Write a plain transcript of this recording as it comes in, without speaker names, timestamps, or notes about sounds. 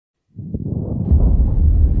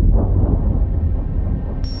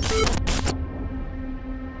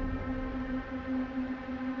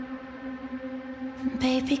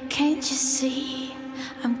Baby, can't you see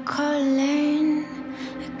I'm calling?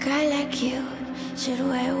 A guy like you should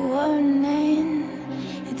wear warning.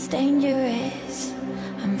 It's dangerous,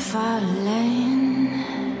 I'm falling.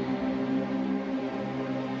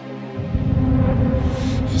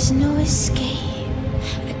 There's no escape,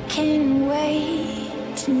 I can't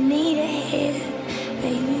wait to need a hit.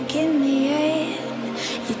 Baby, give me it,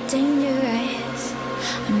 you're dangerous,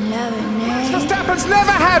 I'm loving it. Max Verstappen's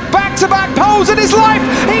never had back-to-back poles in his life.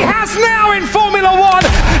 He has now in Formula One.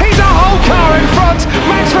 He's a whole car in front.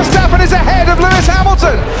 Max Verstappen is ahead of Lewis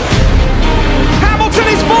Hamilton. Hamilton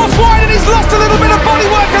is forced wide and he's lost a little bit of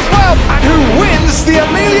bodywork as well. And who wins the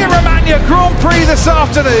Emilia-Romagna Grand Prix this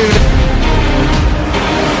afternoon?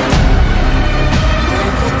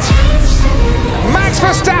 Max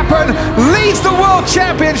Verstappen leads the World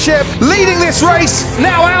Championship, leading this race,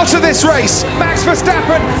 now out of this race. Max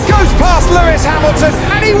Verstappen goes past Lewis Hamilton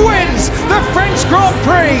and he wins the French Grand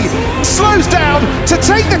Prix. Slows down to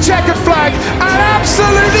take the checkered flag and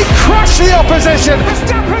absolutely crush the opposition.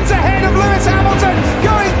 Verstappen's ahead of Lewis Hamilton,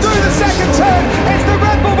 going through the second turn. It's the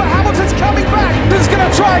Red Bull, but Hamilton's coming back. He's going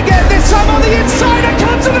to try again, this time on the inside, a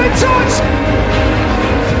continent touch.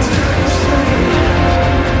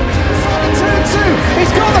 He's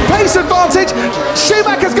got the pace advantage.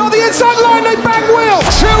 Schumacher's got the inside line. They bang wheel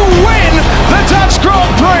to win the Dutch Grand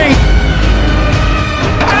Prix.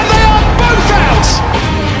 And they are both out.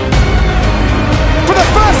 For the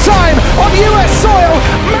first time on US soil,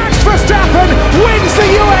 Max Verstappen wins the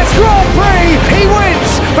US Grand Prix. He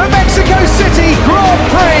wins the Mexico City Grand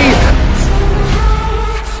Prix.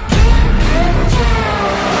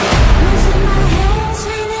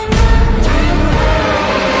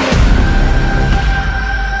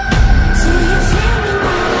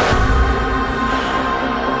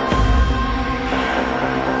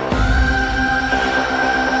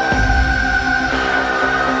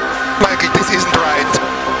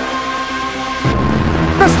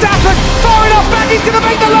 Verstappen far enough back, he's going to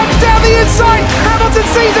make the lunge down the inside. Hamilton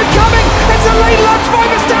sees it coming. It's a late lunge by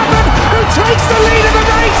Verstappen, who takes the lead of the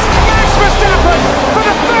race. Max Verstappen, for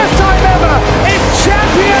the first time ever, is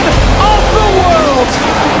champion of the world.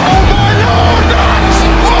 Oh my Lord!